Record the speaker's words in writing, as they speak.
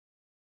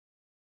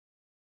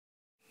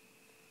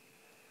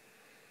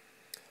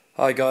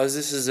Hi guys,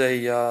 this is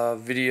a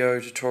video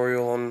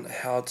tutorial on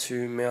how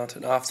to mount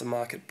an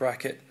aftermarket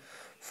bracket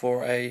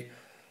for a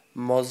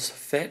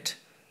MOSFET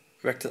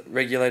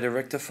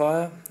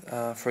Regulator-Rectifier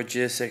for a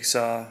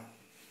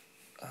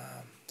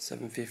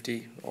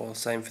GSXR750, or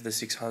same for the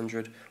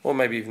 600, or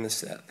maybe even the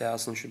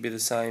 1000 should be the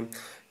same,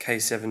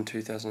 K7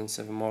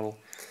 2007 model.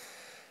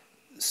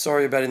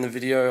 Sorry about in the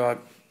video, I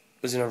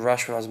was in a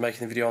rush when I was making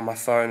the video on my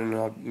phone and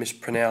I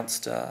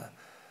mispronounced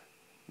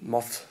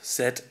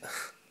MOSFET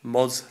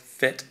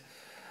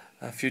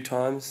a few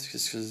times,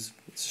 just because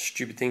it's a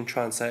stupid thing.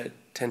 Try and say it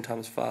 10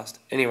 times fast.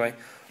 Anyway,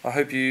 I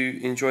hope you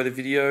enjoy the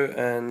video,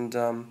 and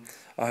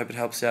I hope it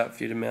helps out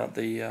for you to mount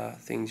the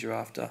things you're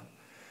after.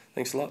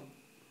 Thanks a lot.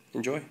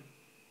 Enjoy.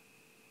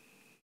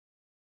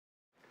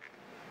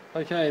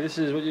 Okay, this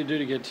is what you do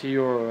to get to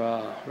your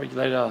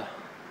regulator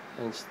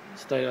and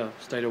state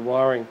of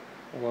wiring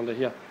all under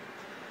here.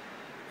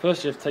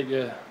 First, you have to take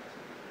your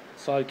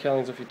side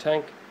cowlings off your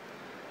tank,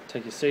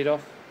 take your seat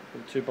off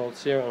with the 2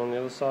 bolts here, and on the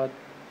other side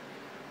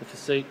with the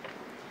seat,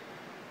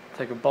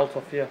 take a bolt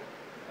off here,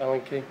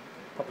 Allen key,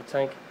 pop the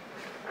tank,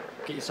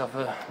 get yourself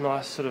a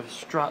nice sort of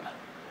strut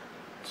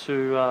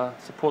to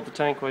support the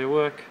tank while you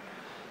work.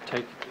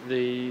 Take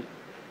the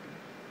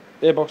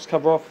airbox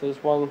cover off.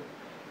 There's one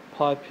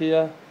pipe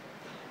here,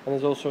 and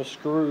there's also a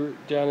screw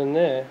down in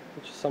there,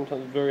 which is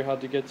sometimes very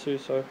hard to get to.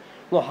 So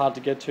not hard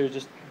to get to,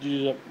 just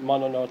you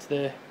might not know it's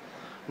there,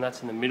 and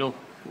that's in the middle.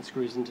 It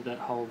screws into that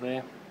hole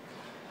there.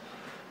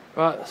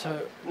 Right,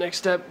 so next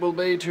step will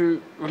be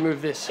to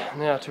remove this.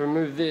 Now, to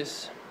remove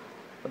this,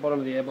 the bottom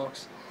of the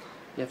airbox,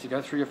 you have to go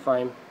through your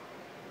frame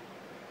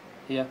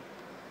here.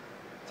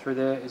 Through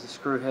there is a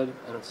screw head,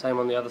 and the same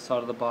on the other side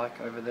of the bike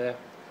over there.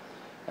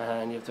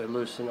 And you have to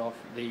loosen off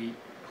the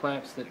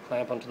clamps that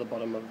clamp onto the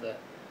bottom of the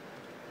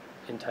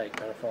intake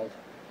manifold.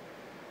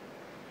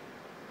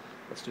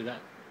 Let's do that.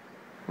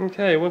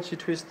 Okay, once you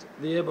twist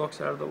the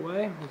airbox out of the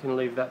way, you can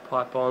leave that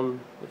pipe on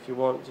if you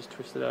want, just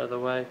twist it out of the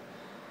way.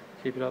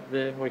 Keep it up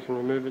there, or you can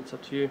remove it, it's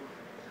up to you.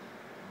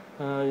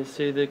 You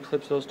see the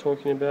clips I was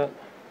talking about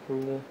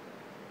from the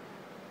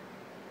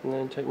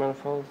intake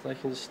manifold, they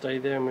can just stay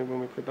there, and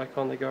when we put it back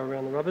on, they go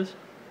around the rubbers.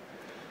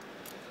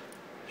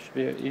 Should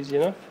be easy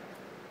enough.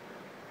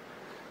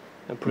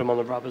 And put them on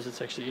the rubbers,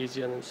 it's actually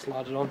easier, and then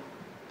slide it on.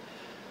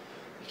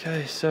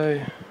 Okay,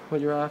 so what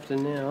you're after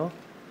now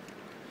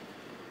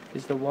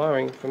is the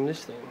wiring from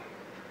this thing.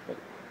 But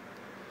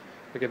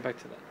we'll get back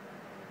to that.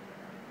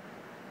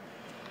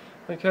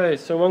 Okay,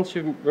 so once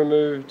you've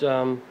removed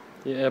your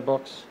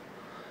airbox,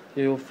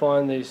 you'll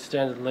find these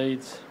standard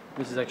leads.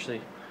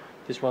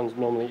 This one's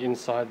normally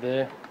inside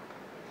there,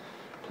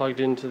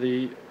 plugged into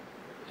this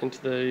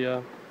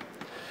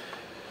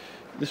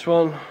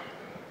one,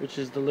 which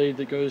is the lead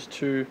that goes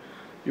to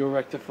your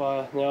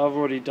rectifier. Now, I've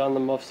already done the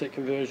MOSFET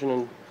conversion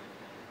and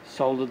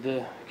soldered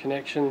the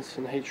connections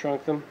and heat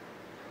shrunk them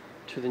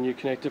to the new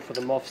connector for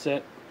the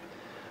MOSFET.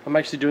 I'm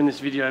actually doing this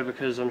video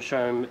because I'm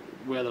showing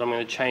where that I'm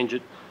going to change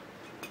it.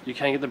 You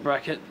can get the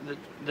bracket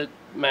that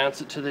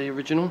mounts it to the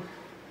original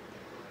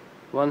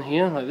one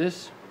here, like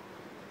this,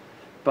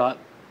 but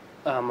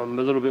I'm a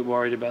little bit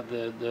worried about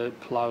the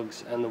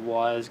plugs and the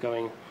wires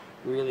going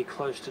really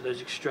close to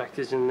those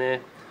extractors in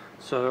there,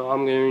 so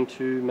I'm going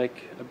to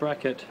make a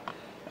bracket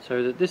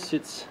so that this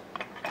sits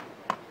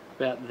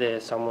about there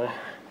somewhere.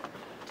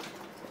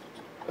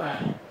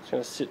 It's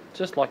going to sit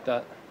just like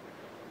that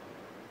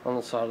on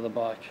the side of the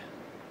bike.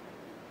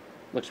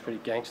 Looks pretty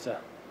gangster,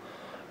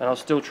 and I'll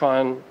still try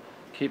and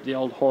keep the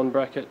old horn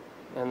bracket,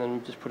 and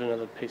then just put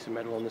another piece of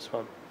metal on this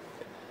one.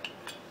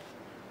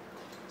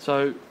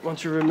 So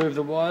once you remove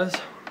the wires,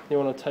 you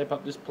want to tape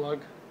up this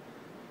plug.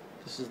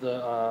 This is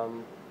the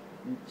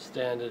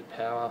standard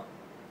power,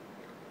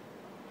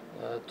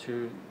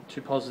 two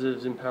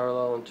positives in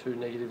parallel and 2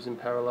 negatives in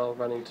parallel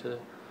running to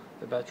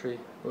the battery,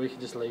 or you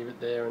can just leave it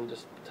there and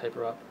just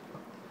taper up.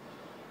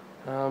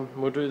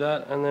 We'll do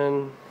that, and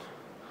then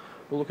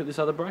we'll look at this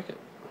other bracket.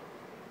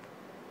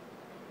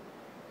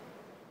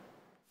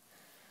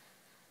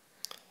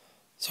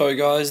 Sorry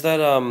guys, that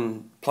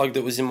plug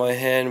that was in my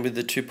hand with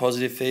the 2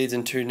 positive feeds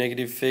and 2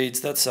 negative feeds,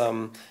 that's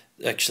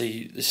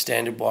actually the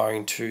standard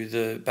wiring to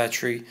the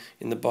battery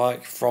in the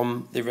bike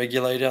from the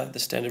regulator, the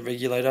standard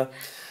regulator.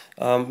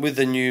 With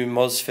the new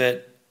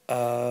MOSFET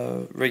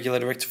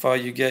regulator rectifier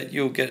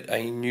you'll get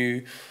a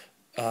new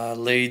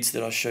leads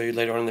that I'll show you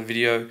later on in the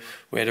video,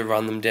 where to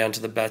run them down to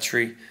the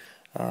battery.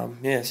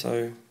 Yeah,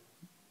 so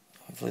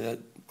hopefully that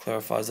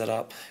clarifies that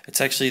up.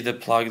 It's actually the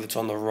plug that's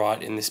on the right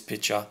in this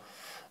picture.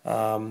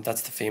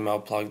 That's the female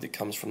plug that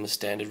comes from the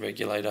standard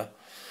regulator.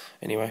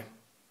 Anyway,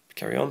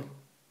 carry on.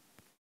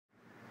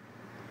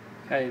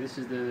 Okay, this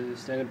is the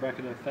standard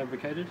bracket I've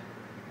fabricated.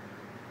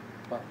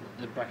 Well,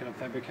 the bracket I've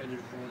fabricated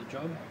for the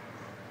job.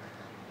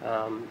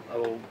 I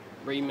will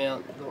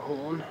remount the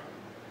horn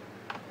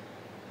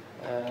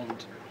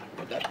and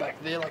put that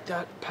back there like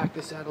that, pack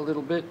this out a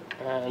little bit,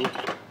 and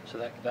so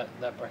that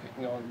bracket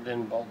can go on,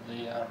 then bolt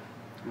the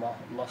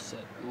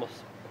MOSFET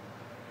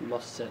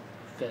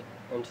FET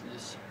onto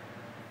this.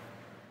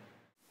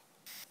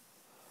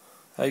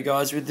 Hey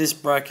guys, with this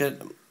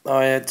bracket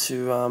I had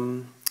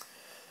to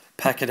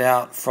pack it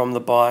out from the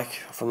bike,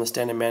 from the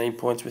standard mounting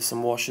points with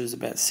some washers,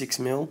 about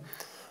 6mm.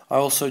 I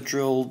also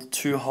drilled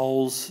 2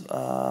 holes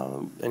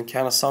and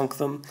countersunk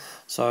them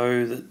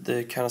so that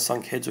the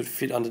countersunk heads would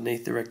fit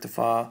underneath the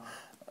rectifier,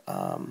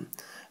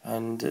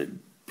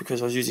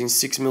 because I was using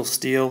 6mm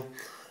steel,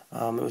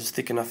 it was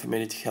thick enough for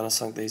me to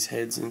countersunk these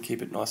heads and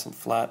keep it nice and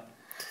flat.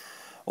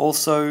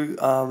 Also,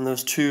 there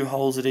was 2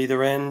 holes at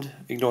either end,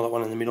 ignore that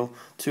one in the middle,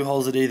 2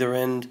 holes at either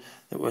end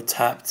that were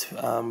tapped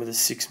with a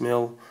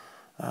 6mm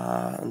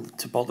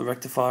to bolt the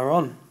rectifier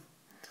on.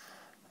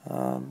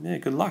 Yeah,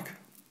 good luck.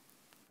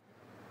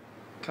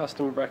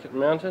 Custom bracket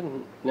mounted,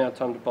 now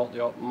time to bolt the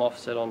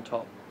MOSFET on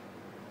top.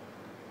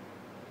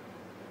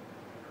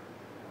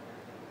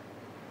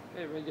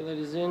 Okay,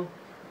 regulators in,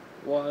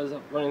 wires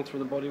up running through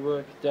the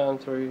bodywork, down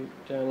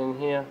in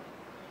here,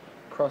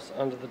 across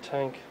under the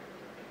tank,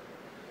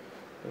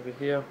 over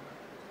here,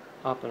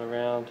 up and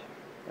around,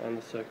 and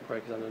the circuit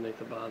breaker's underneath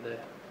the bar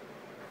there.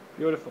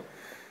 Beautiful.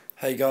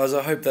 Hey guys,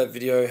 I hope that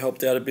video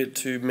helped out a bit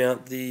to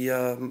mount the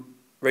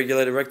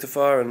regulator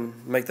rectifier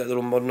and make that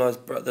little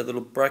modernised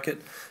bracket.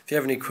 If you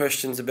have any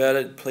questions about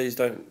it, please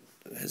don't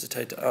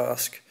hesitate to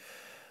ask.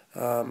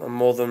 I'm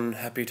more than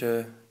happy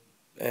to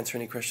answer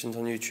any questions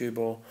on YouTube,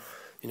 or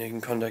you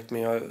can contact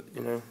me,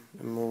 and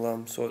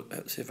we'll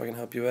see if I can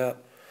help you out.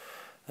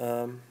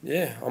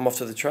 Yeah, I'm off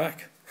to the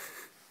track.